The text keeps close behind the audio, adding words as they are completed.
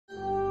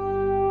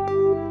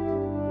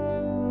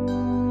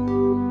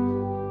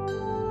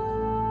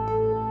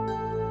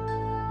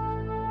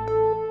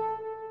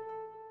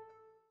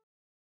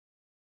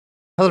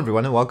Hello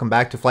everyone and welcome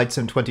back to Flight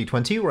Sim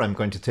 2020, where I'm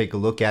going to take a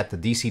look at the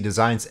DC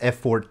Designs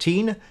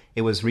F-14.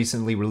 It was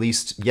recently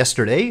released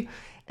yesterday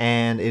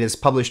and it is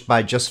published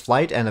by Just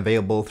Flight and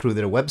available through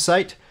their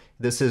website.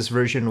 This is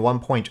version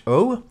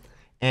 1.0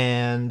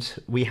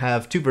 and we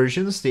have two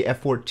versions, the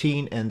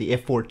F-14 and the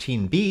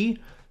F-14B.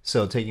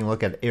 So taking a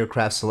look at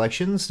aircraft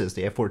selections, there's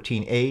the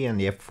F-14A and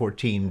the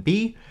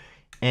F-14B.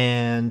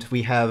 And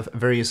we have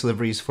various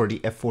liveries for the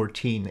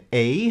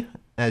F-14A,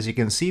 as you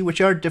can see,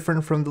 which are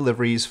different from the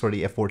liveries for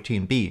the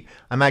F-14B.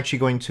 I'm actually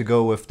going to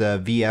go with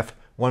the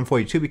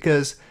VF-142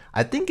 because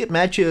I think it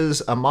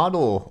matches a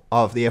model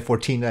of the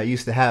F-14 that I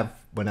used to have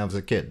when I was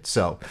a kid.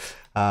 So,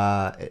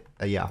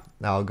 yeah,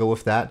 I'll go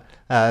with that.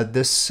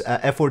 This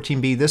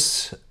F-14B,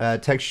 this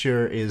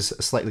texture is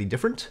slightly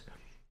different.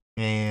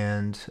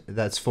 And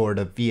that's for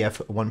the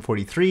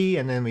VF-143,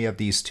 and then we have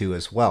these two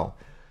as well.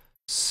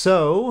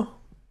 So,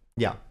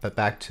 yeah, but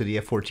back to the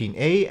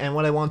F-14A, and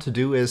what I want to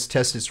do is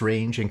test its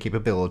range and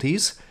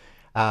capabilities.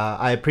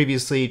 I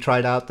previously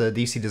tried out the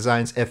DC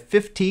Designs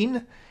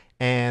F-15,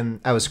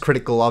 and I was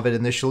critical of it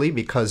initially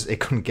because it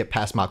couldn't get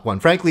past Mach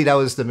 1. Frankly, that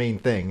was the main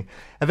thing.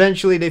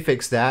 Eventually, they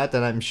fixed that,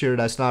 and I'm sure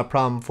that's not a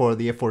problem for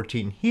the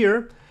F-14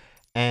 here.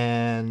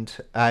 And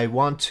I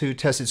want to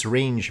test its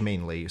range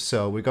mainly.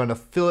 So we're going to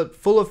fill it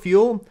full of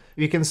fuel.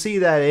 You can see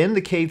that it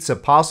indicates a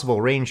possible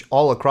range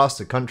all across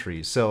the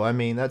country. So, I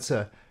mean,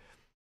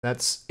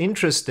 that's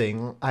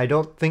interesting. I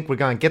don't think we're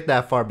going to get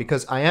that far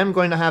because I am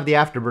going to have the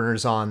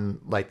afterburners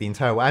on like the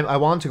entire way. I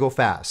want to go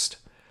fast.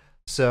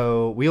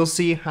 So we'll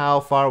see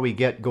how far we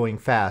get going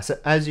fast.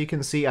 As you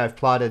can see, I've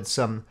plotted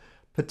some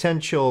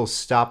potential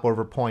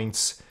stopover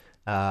points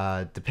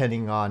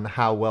depending on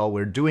how well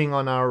we're doing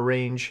on our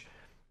range.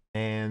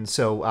 And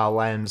so I'll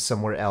land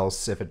somewhere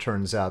else if it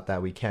turns out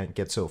that we can't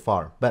get so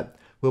far. But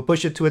we'll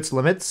push it to its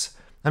limits.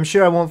 I'm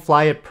sure I won't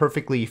fly it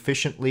perfectly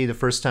efficiently the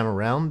first time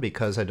around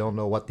because I don't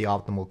know what the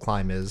optimal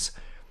climb is.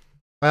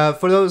 For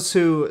those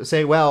who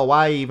say, well,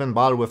 why even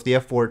bother with the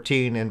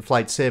F-14 in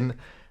Flight Sim?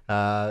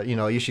 You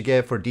know, you should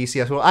get it for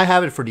DCS World. I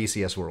have it for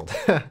DCS World.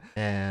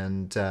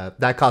 And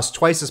that costs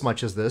twice as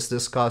much as this.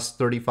 This costs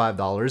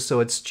 $35,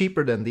 so it's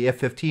cheaper than the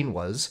F-15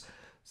 was.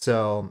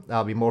 So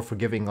I'll be more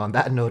forgiving on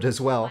that note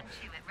as well.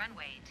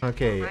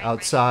 Okay,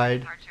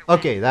 outside.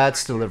 Okay,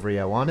 that's the livery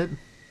I wanted.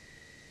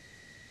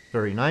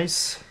 Very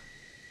nice.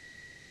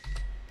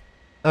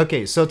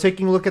 Okay, so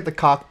taking a look at the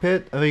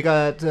cockpit, we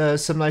got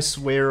some nice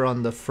wear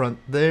on the front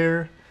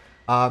there.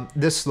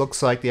 This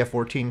looks like the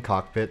F-14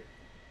 cockpit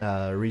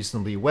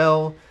reasonably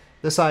well.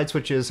 The side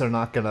switches are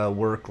not going to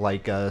work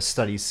like a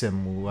study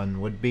sim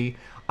one would be.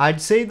 I'd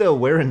say the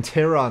wear and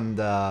tear on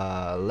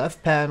the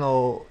left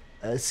panel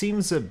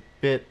seems a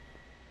bit...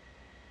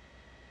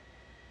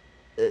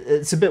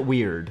 It's a bit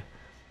weird.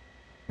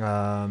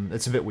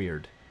 It's a bit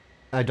weird.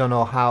 I don't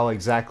know how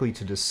exactly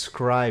to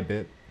describe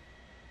it,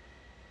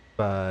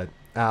 but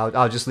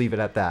I'll just leave it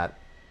at that.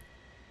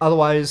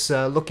 Otherwise,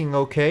 looking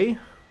okay.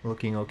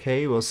 Looking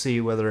okay. We'll see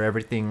whether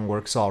everything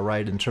works all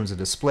right in terms of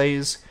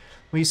displays.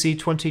 We see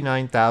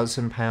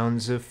 29,000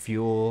 pounds of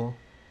fuel,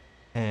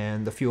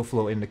 and the fuel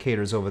flow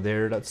indicators over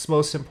there. That's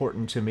most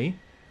important to me,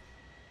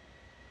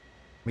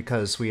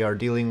 because we are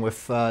dealing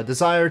with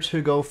desire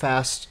to go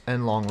fast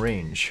and long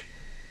range.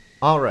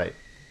 Alright,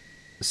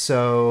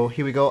 so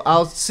here we go.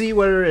 I'll see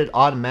whether it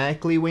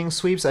automatically wing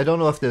sweeps. I don't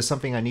know if there's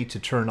something I need to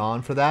turn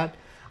on for that.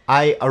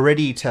 I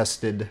already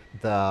tested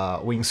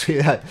the wing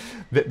sweep.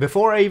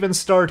 Before I even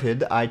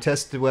started, I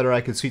tested whether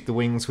I could sweep the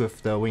wings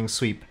with the wing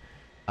sweep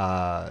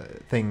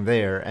thing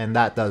there, and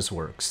that does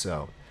work.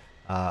 So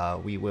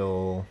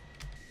we'll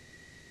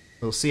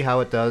see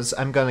how it does.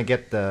 I'm gonna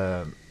get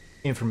the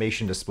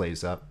information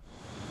displays up.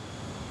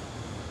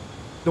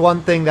 The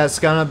one thing that's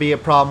gonna be a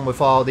problem with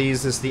all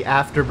these is the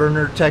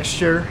afterburner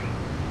texture.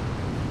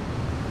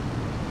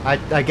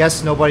 I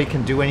guess nobody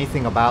can do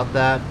anything about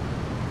that.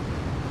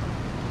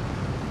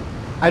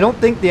 I don't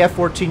think the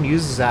F-14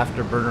 uses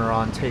afterburner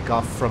on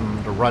takeoff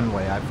from the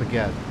runway, I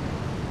forget.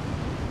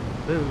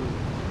 Ooh.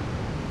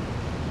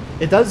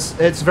 It does,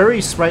 it's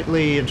very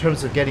sprightly in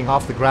terms of getting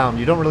off the ground.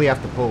 You don't really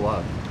have to pull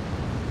up.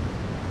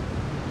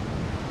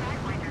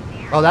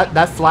 Oh,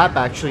 that flap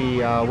actually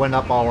went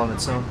up all on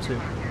its own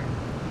too.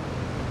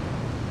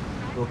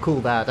 We'll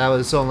cool that. I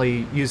was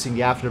only using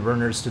the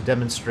afterburners to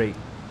demonstrate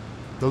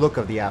the look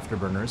of the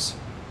afterburners.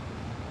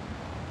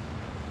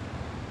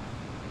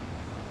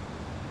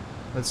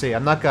 Let's see,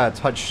 I'm not gonna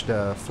touch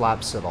the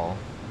flaps at all.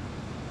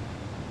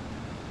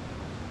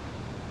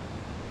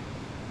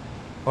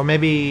 Or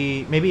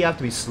maybe you have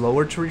to be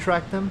slower to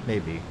retract them?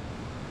 Maybe.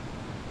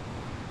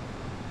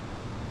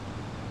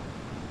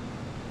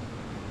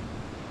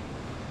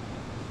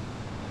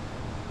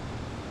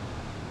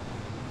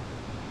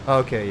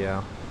 Okay,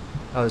 yeah.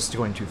 I was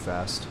going too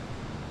fast.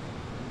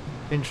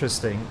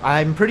 Interesting.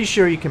 I'm pretty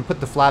sure you can put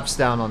the flaps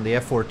down on the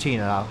F-14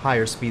 at a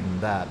higher speed than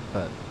that,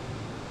 but...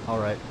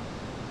 Alright.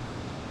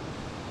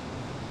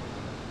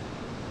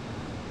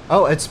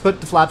 Oh, it's put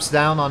the flaps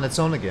down on its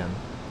own again.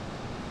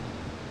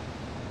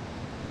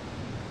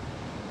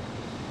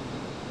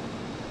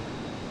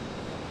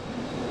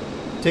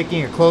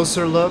 Taking a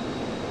closer look.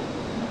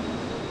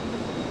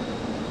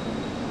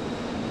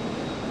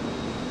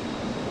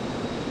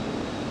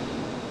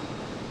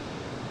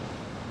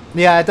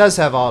 Yeah, it does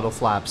have auto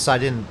flaps. I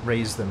didn't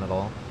raise them at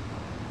all.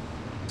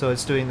 So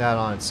it's doing that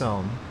on its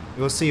own.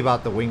 We'll see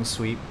about the wing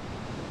sweep.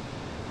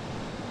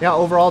 Yeah,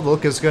 overall the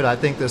look is good. I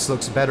think this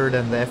looks better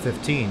than the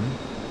F-15.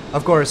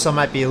 Of course, I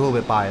might be a little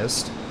bit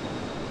biased.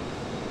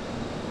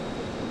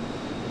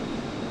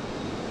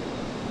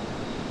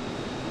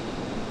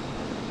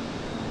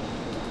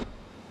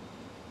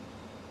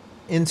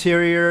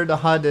 Interior, the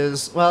HUD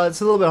is, well,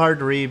 it's a little bit hard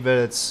to read,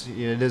 but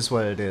it is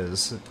what it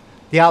is.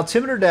 The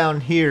altimeter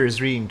down here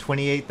is reading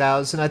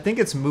 28,000. I think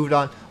it's moved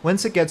on.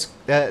 Once it gets,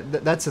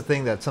 that's the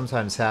thing that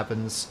sometimes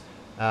happens.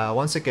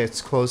 Once it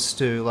gets close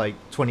to like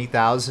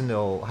 20,000,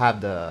 it'll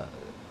have the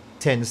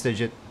tens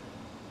digit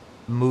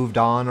moved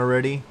on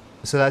already.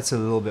 So that's a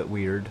little bit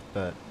weird,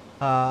 but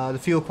the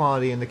fuel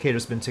quality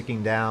indicator's been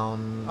ticking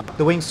down.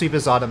 The wing sweep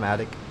is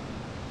automatic.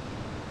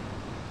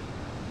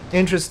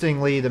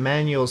 Interestingly, the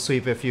manual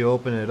sweep, if you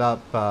open it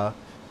up,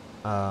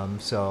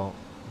 so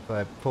if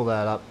I pull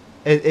that up,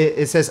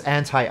 it says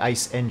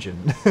anti-ice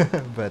engine,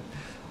 but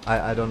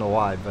I don't know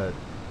why, but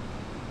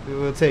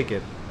we'll take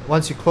it.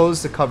 Once you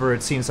close the cover,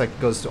 it seems like it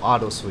goes to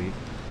auto sweep.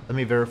 Let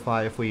me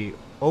verify. If we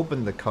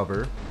open the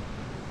cover,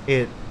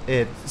 it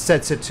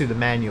sets it to the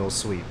manual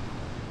sweep.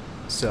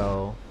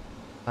 So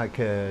I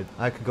could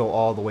go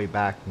all the way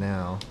back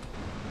now.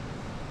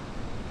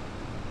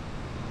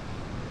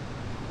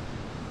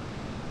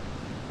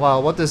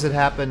 Well, what does it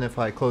happen if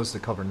I close the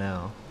cover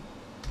now?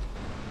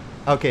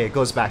 Okay, it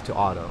goes back to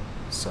auto,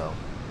 so.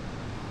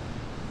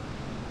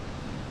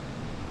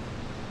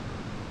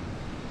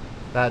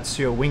 That's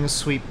your wing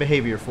sweep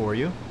behavior for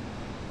you.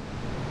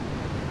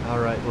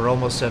 Alright, we're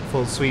almost at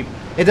full sweep.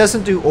 It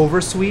doesn't do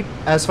oversweep,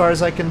 as far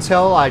as I can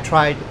tell. I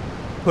tried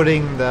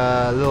putting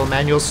the little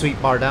manual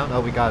sweep bar down. Oh,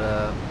 we got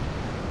a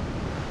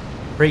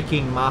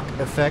braking Mach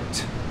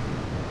effect.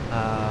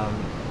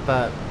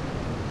 But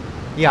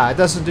yeah, it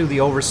doesn't do the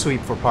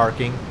oversweep for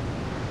parking.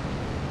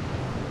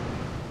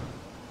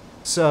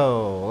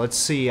 So, let's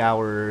see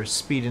our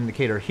speed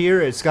indicator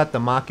here. It's got the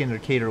Mach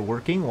indicator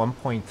working,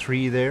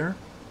 1.3 there.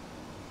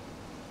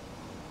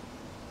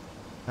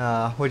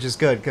 Which is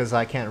good, because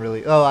I can't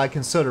really... Oh, I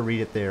can sort of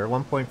read it there.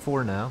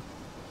 1.4 now.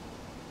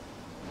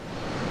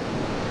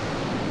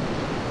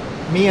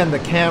 Me and the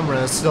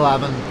camera still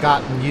haven't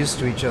gotten used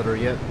to each other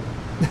yet.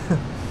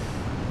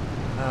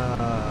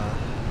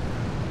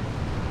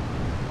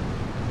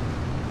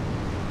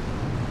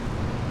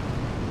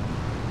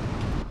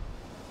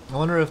 I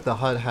wonder if the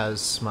HUD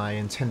has my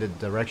intended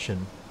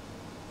direction.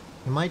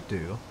 It might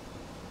do.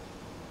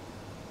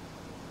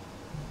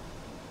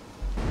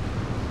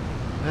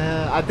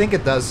 I think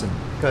it doesn't,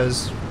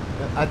 because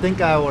I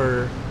think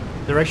our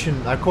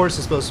direction, our course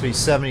is supposed to be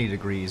 70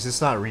 degrees.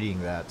 It's not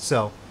reading that.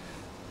 So,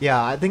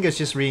 yeah, I think it's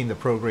just reading the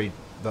prograde,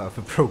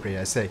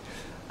 I say,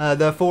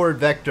 the forward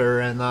vector,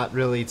 and not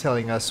really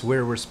telling us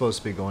where we're supposed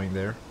to be going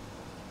there.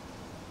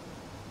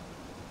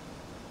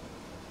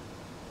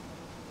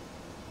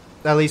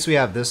 At least we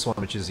have this one,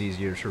 which is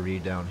easier to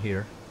read down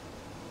here.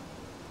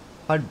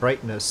 HUD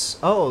brightness.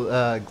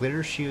 Oh,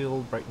 glitter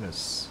shield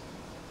brightness.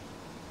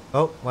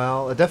 Oh,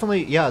 well, it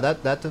definitely, yeah,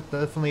 that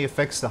definitely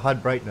affects the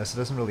HUD brightness. It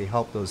doesn't really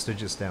help those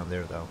digits down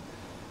there, though.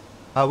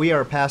 We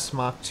are past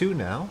Mach 2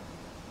 now.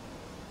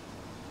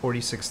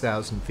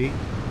 46,000 feet.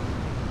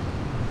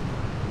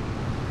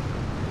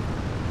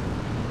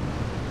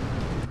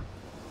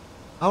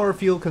 Our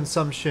fuel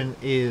consumption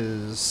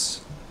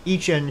is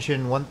each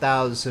engine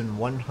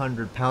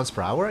 1,100 pounds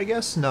per hour, I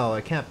guess? No,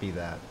 it can't be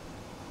that.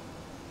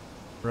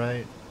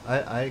 Right?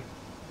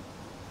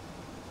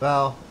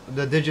 Well,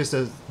 the digits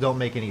don't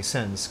make any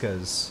sense,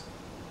 because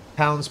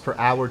pounds per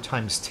hour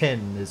times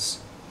 10 is...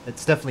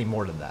 It's definitely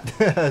more than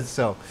that.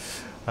 So,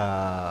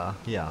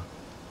 yeah.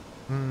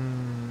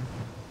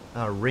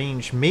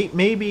 Range...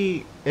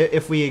 Maybe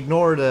if we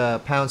ignore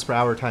the pounds per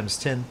hour times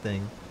 10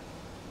 thing,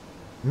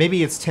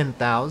 maybe it's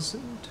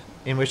 10,000,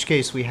 in which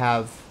case we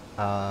have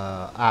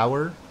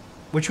hour,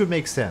 which would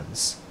make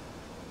sense.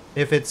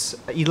 If it's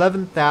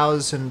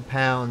 11,000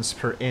 pounds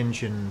per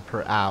engine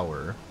per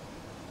hour,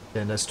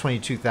 then that's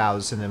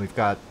 22,000, and we've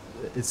got,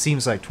 it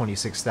seems like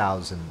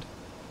 26,000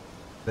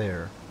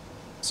 there.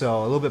 So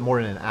a little bit more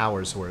than an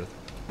hour's worth,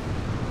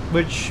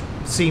 which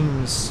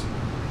seems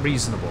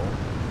reasonable.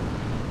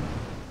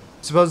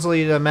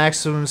 Supposedly the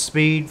maximum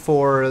speed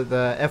for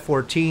the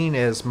F-14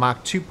 is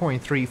Mach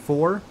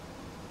 2.34,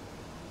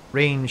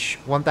 range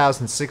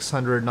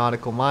 1,600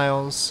 nautical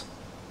miles,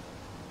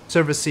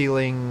 service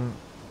ceiling,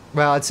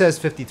 well, it says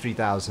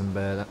 53,000,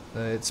 but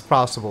it's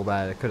possible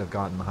that it could have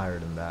gotten higher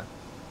than that.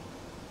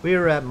 We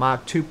are at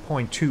Mach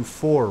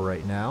 2.24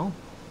 right now.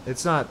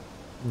 It's not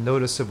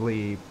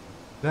noticeably...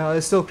 Well,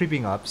 it's still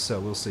creeping up,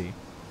 so we'll see.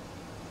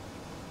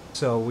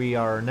 So we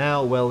are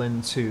now well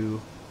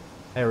into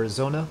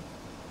Arizona.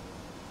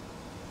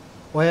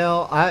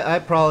 Well, I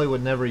probably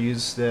would never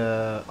use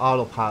the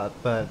autopilot,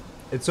 but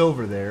it's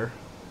over there.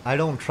 I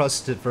don't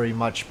trust it very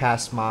much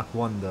past Mach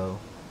 1, though.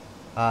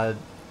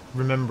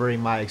 remembering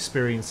my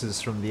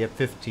experiences from the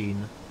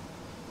F-15.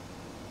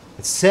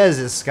 It says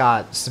it's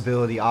got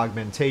stability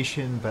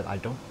augmentation, but I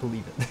don't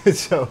believe it.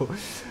 So,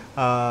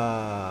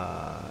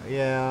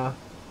 yeah,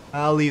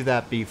 I'll leave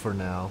that be for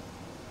now.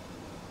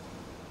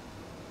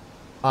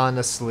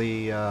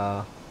 Honestly,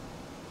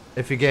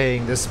 if you're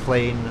getting this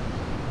plane,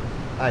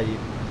 I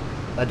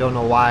don't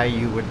know why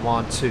you would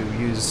want to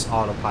use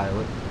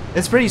autopilot.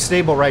 It's pretty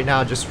stable right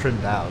now, just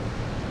trimmed out.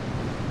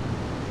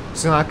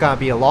 It's not gonna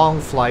be a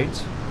long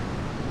flight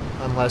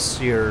unless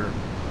you're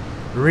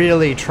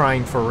really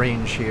trying for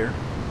range here.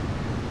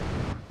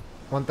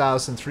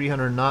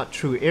 1,300 knot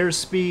true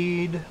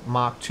airspeed,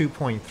 Mach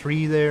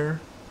 2.3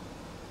 there.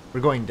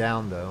 We're going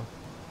down though.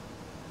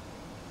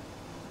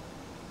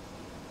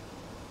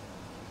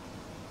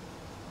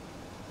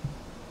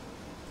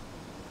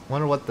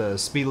 Wonder what the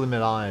speed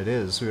limit on it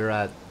is. We're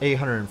at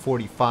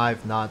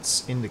 845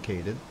 knots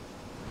indicated.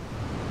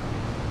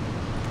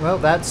 Well,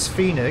 that's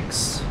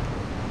Phoenix.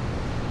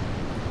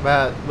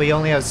 But we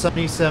only have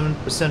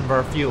 77% of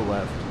our fuel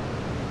left.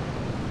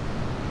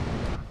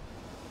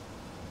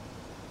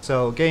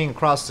 So getting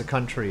across the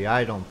country,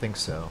 I don't think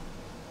so.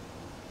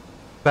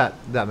 But,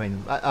 I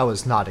mean, I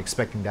was not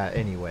expecting that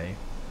anyway.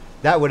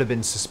 That would have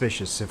been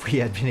suspicious if we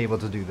had been able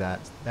to do that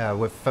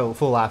with full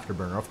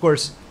afterburner. Of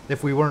course,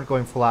 if we weren't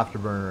going full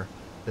afterburner,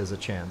 there's a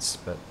chance,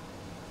 but...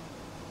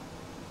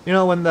 You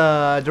know, when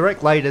the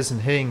direct light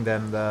isn't hitting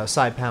them, the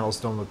side panels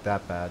don't look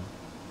that bad.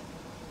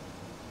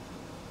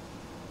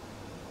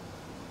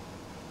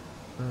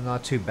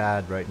 Not too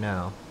bad right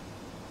now.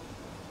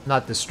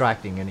 Not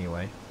distracting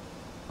anyway.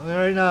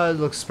 Right now it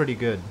looks pretty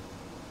good.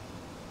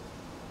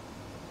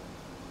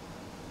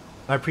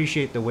 I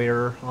appreciate the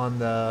wear on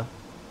the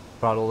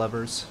throttle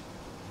levers.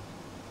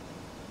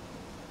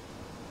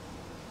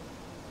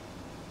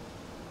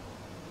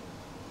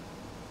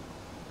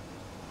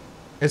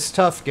 It's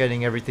tough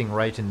getting everything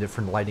right in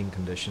different lighting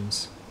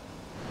conditions.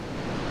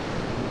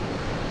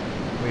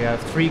 We have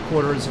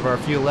 3/4 of our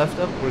fuel left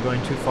up. We're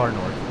going too far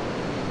north.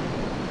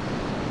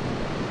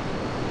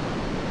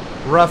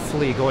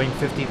 Roughly going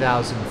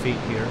 50,000 feet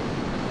here.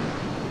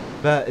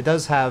 But it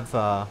does have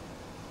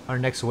our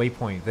next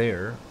waypoint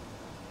there.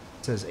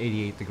 It says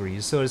 88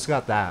 degrees, so it's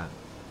got that.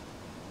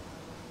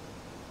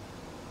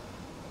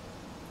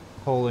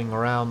 Holding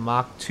around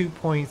Mach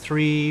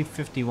 2.3,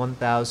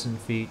 51,000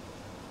 feet.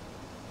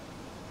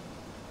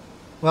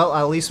 Well,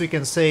 at least we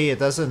can say it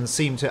doesn't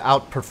seem to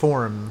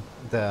outperform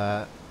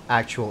the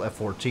actual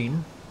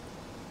F-14.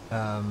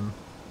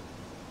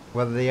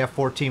 Whether the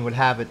F-14 would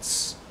have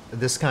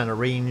this kind of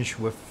range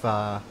with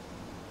Mach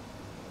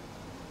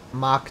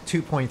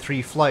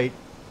 2.3 flight,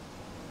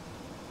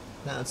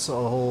 that's a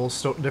whole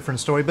different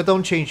story, but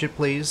don't change it,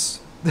 please.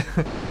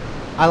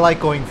 I like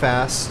going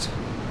fast.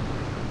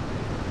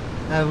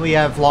 And we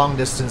have long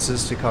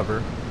distances to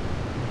cover.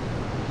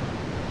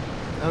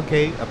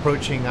 Okay,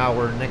 approaching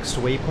our next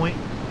waypoint.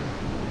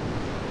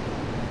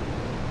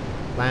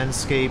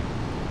 Landscape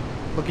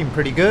looking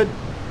pretty good,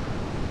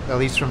 at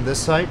least from this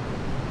side.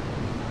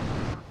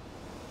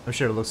 I'm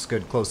sure it looks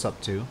good close up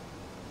too.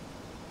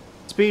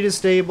 Speed is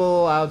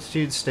stable,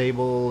 altitude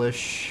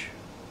stable-ish.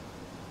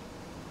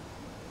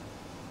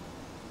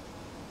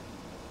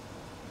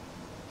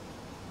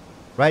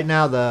 Right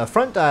now the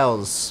front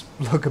dials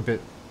look a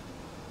bit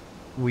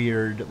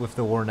weird with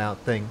the worn out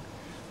thing.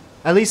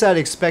 At least I'd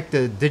expect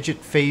the digit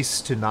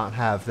face to not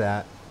have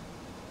that.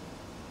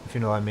 If you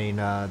know what I mean,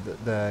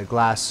 the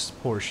glass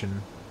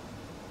portion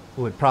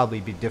would probably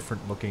be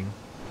different looking.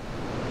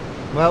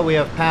 Well, we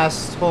have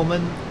passed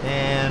Holman,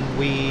 and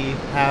we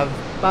have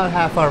about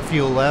half our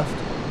fuel left.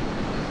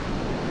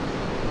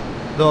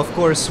 Though, of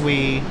course,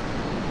 we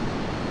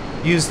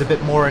used a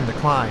bit more in the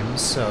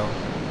climbs, so...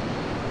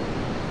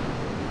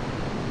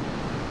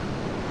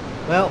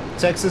 Well,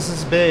 Texas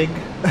is big.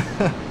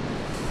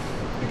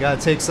 We gotta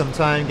take some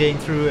time getting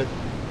through it.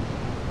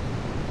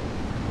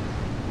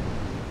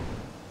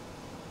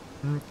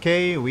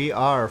 Okay, we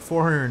are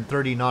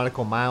 430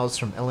 nautical miles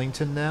from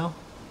Ellington now.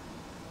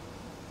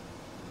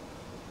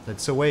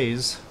 That's a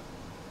ways.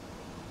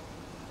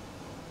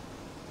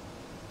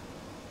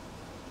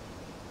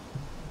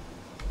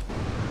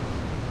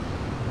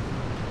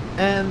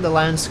 And the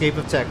landscape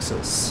of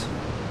Texas.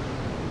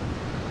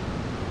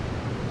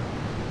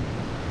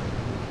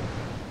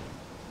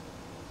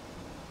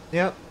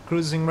 Yep,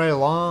 cruising right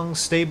along,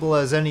 stable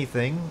as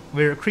anything.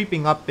 We're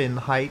creeping up in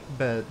height,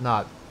 but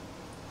not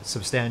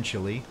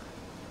substantially.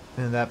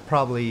 And that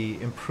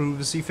probably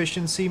improves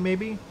efficiency,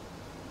 maybe?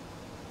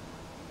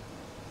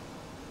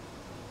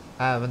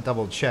 I haven't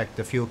double checked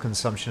the fuel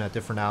consumption at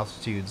different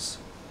altitudes.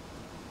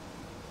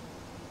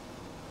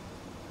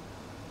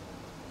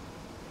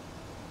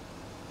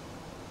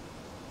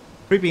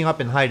 Creeping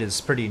up in height is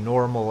pretty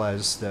normal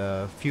as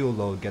the fuel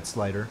load gets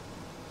lighter.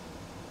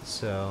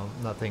 So,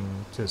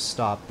 nothing to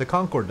stop. The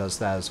Concorde does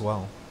that as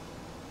well.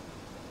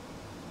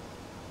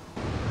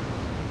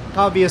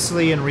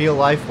 Obviously, in real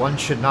life, one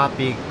should not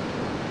be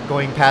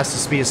going past the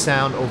speed of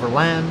sound over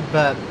land,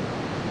 but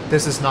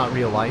this is not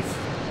real life.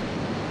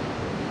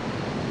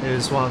 It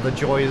is one of the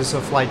joys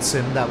of flight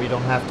sim that we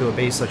don't have to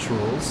obey such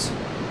rules.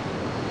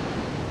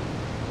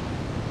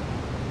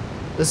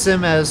 The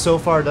sim has so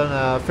far done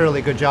a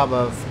fairly good job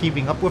of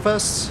keeping up with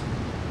us.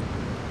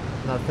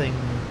 Nothing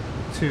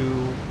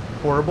too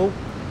horrible.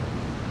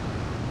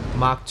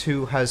 Mach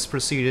 2 has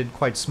proceeded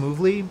quite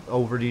smoothly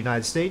over the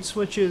United States,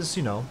 which is,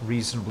 you know,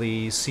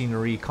 reasonably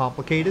scenery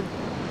complicated.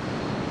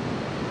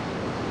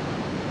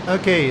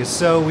 Okay,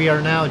 so we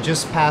are now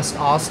just past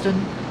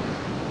Austin.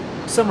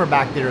 Somewhere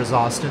back there is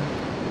Austin.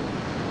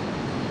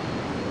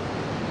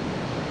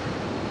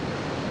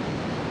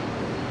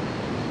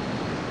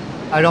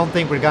 I don't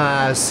think we're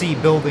gonna see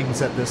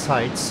buildings at this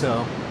height,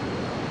 so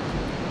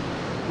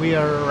we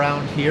are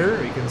around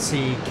here. You can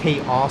see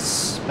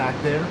Chaos back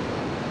there.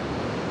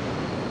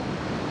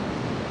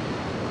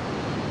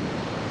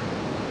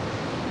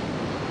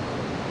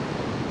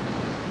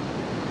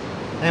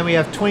 And we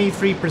have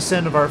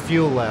 23% of our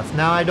fuel left.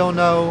 Now I don't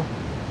know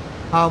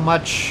how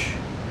much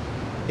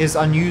is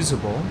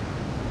unusable.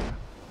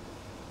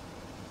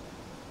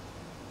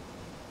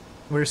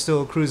 We're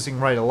still cruising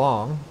right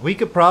along. We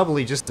could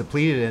probably just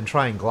deplete it and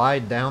try and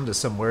glide down to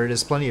somewhere.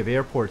 There's plenty of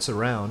airports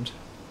around.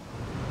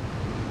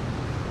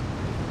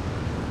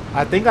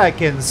 I think I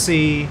can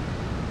see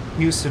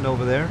Houston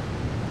over there.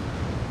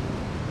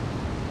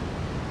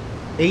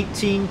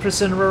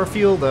 18% of our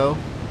fuel though.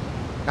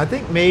 I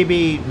think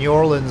maybe New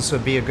Orleans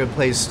would be a good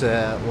place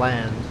to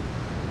land.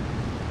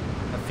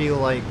 I feel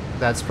like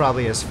that's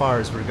probably as far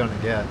as we're gonna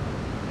get.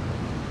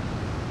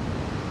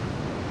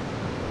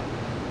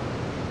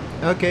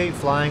 Okay,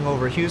 flying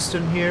over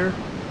Houston here.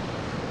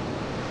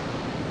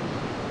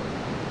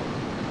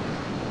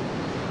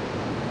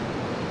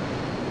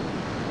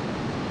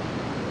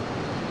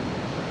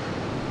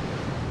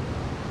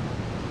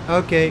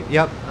 Okay,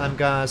 yep, I'm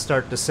gonna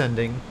start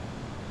descending.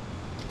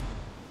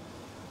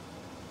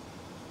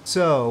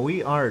 So,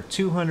 we are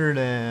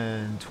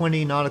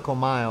 220 nautical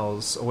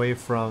miles away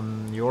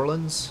from New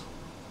Orleans.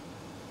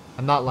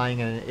 I'm not lying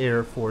in an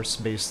Air Force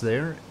base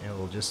there. It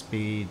will just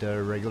be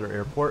the regular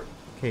airport,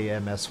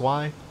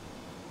 KMSY.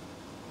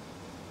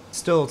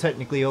 Still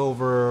technically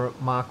over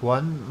Mach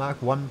 1, Mach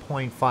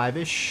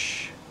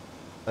 1.5-ish.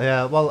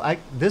 Well,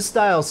 this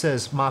dial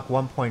says Mach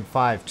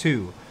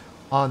 1.52.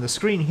 On the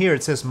screen here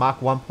it says Mach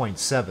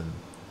 1.7.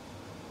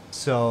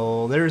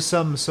 So there's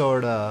some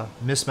sort of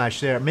mismatch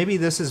there. Maybe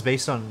this is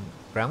based on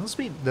ground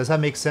speed? Does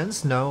that make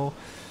sense? No.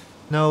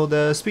 No,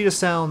 the speed of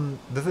sound,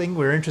 the thing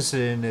we're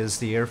interested in is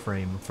the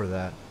airframe for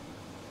that.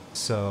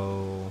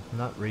 So,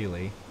 not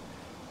really.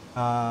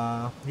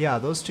 Yeah,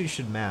 those two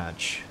should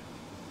match.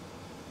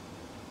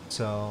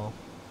 So,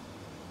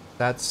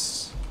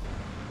 that's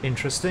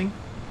interesting.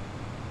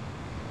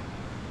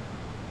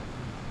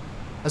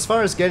 As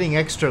far as getting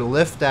extra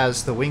lift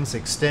as the wings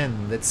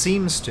extend, it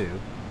seems to,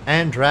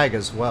 and drag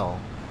as well.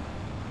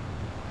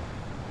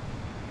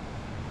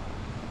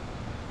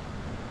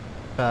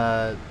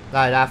 I'd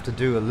have to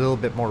do a little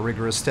bit more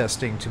rigorous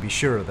testing to be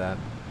sure of that.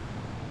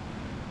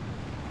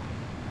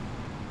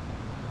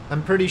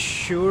 I'm pretty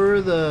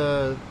sure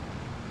the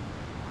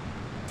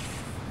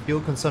fuel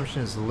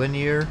consumption is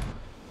linear.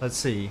 Let's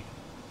see.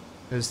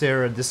 Is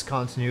there a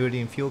discontinuity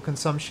in fuel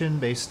consumption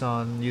based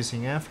on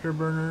using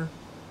afterburner?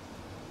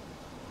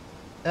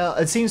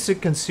 It seems to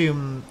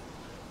consume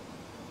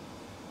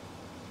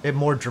it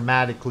more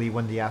dramatically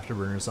when the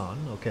afterburner's on.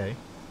 Okay.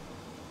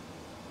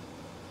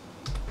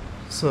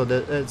 So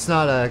that it's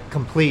not a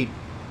complete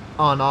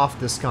on-off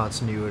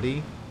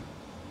discontinuity.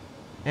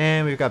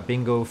 And we've got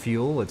bingo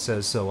fuel, it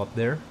says so up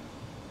there.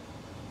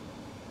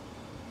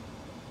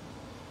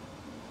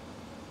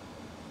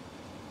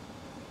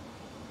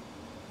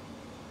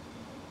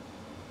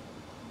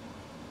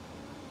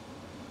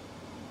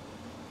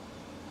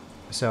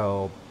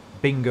 So,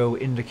 bingo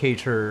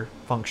indicator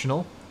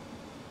functional.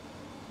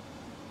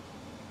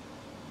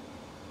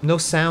 No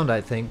sound,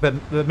 I think, but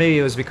maybe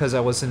it was because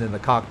I wasn't in the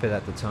cockpit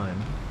at the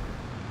time.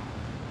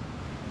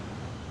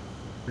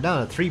 We're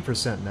down at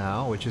 3%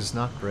 now, which is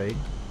not great.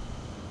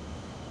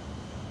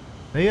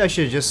 Maybe I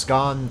should have just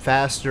gone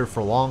faster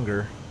for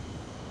longer.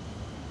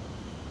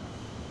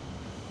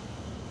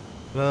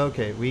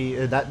 Okay,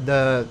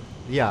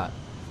 yeah.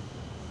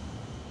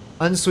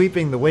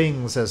 Unsweeping the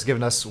wings has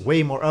given us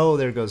way more. Oh,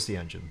 there goes the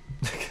engine.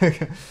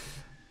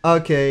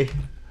 Okay.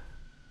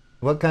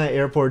 What kind of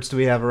airports do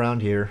we have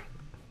around here?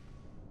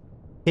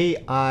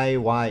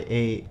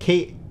 K-I-Y-A...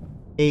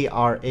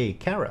 K-A-R-A.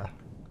 Cara.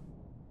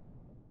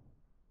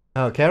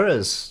 Oh, Cara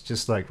is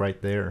just like right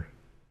there.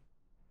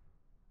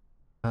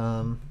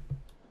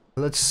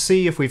 Let's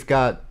see if we've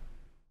got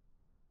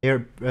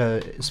air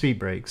speed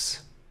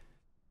brakes.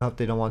 Oh,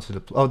 they don't want to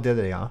deploy. Oh, there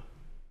they are.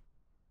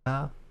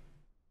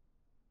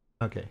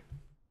 Okay.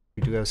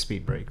 We do have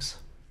speed brakes.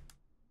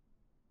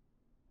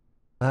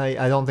 I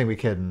don't think we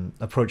can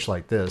approach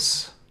like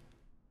this.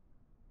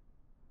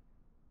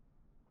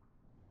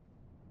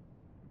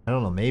 I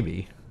don't know,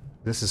 maybe.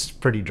 This is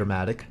pretty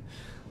dramatic.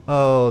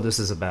 Oh, this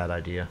is a bad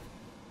idea.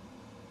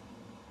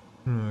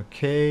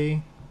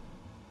 Okay.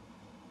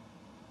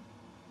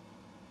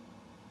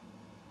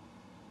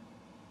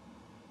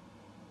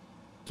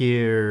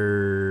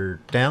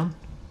 gear down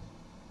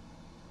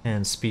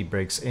and speed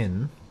brakes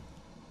in.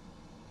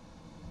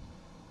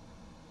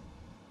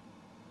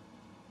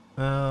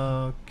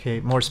 Okay,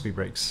 more speed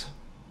brakes.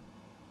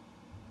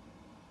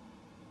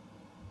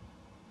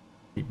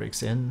 Speed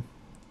brakes in.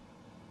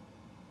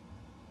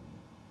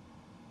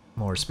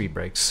 More speed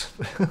brakes.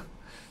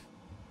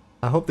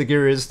 I hope the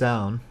gear is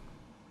down.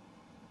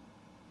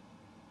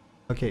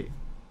 Okay,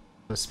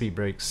 the speed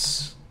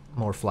brakes,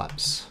 more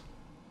flaps.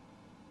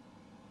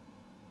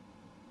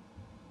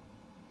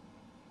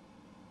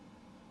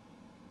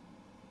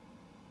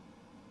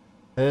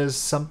 There's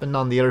something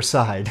on the other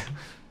side.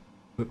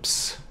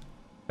 Oops.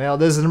 Well,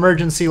 there's an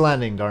emergency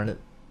landing, darn it.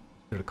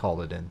 Should have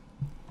called it in.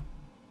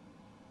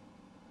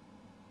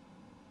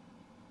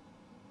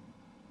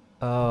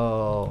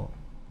 Oh.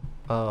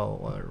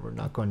 Oh, we're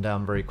not going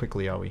down very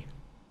quickly, are we?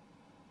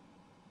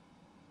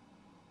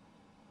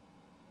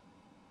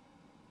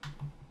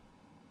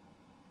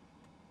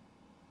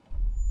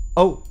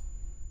 Oh!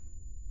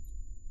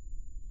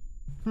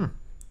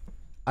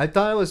 I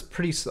thought it was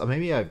pretty...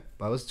 Maybe I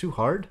was too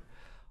hard?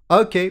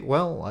 Okay,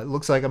 well, it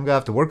looks like I'm gonna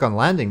have to work on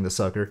landing the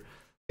sucker.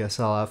 Guess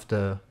I'll have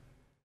to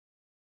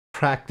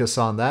practice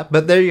on that.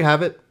 But there you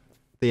have it.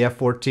 The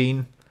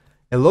F-14.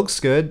 It looks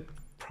good.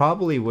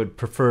 Probably would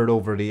prefer it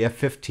over the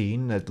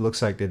F-15. It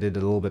looks like they did a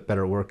little bit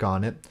better work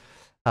on it.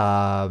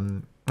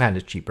 And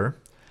it's cheaper.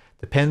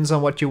 Depends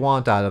on what you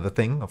want out of a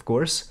thing, of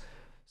course.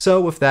 So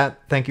with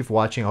that, thank you for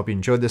watching. I hope you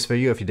enjoyed this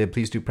video. If you did,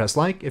 please do press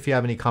like. If you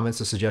have any comments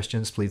or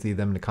suggestions, please leave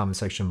them in the comment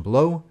section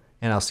below.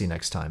 And I'll see you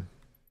next time.